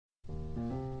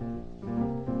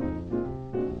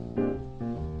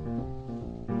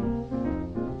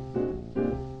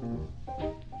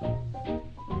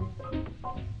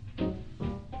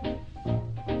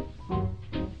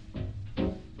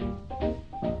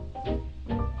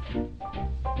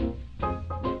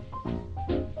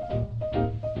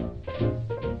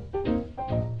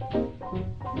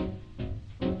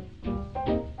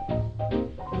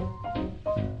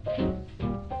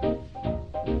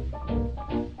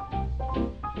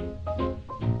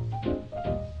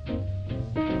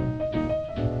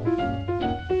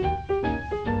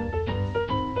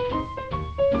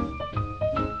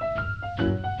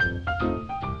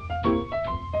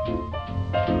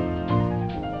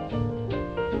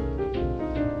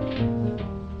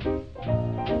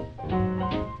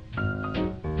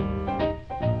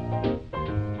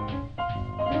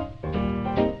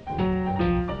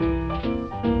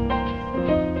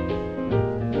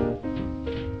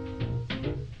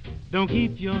Don't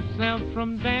keep yourself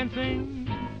from dancing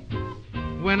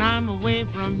when I'm away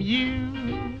from you.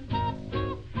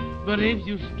 But if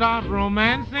you start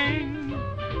romancing,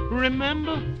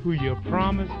 remember who you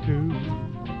promised to.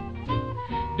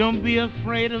 Don't be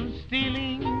afraid of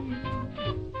stealing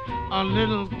a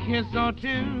little kiss or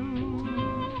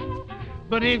two.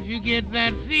 But if you get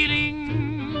that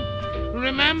feeling,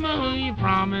 remember who you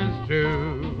promised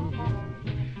to.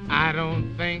 I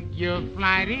don't think you're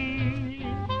flighty,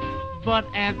 but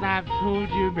as I've told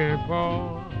you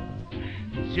before,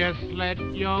 just let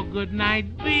your good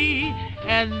night be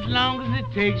as long as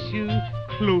it takes you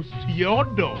close to your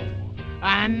door.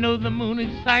 I know the moon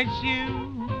excites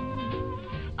you.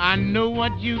 I know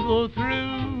what you go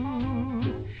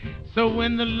through. So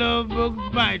when the love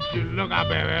bugs bite you, look out,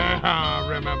 baby,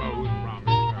 remember who's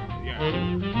promised. Yeah.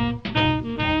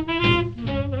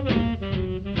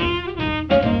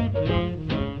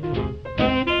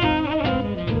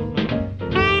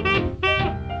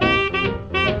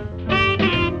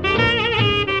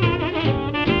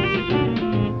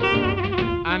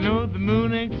 I know the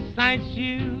moon excites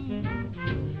you.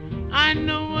 I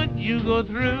know what you go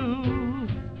through.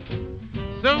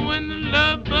 So when the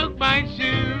love bug bites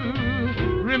you,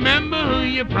 remember who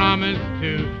you promised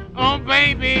to. Oh,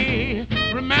 baby,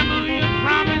 remember who you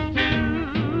promised to.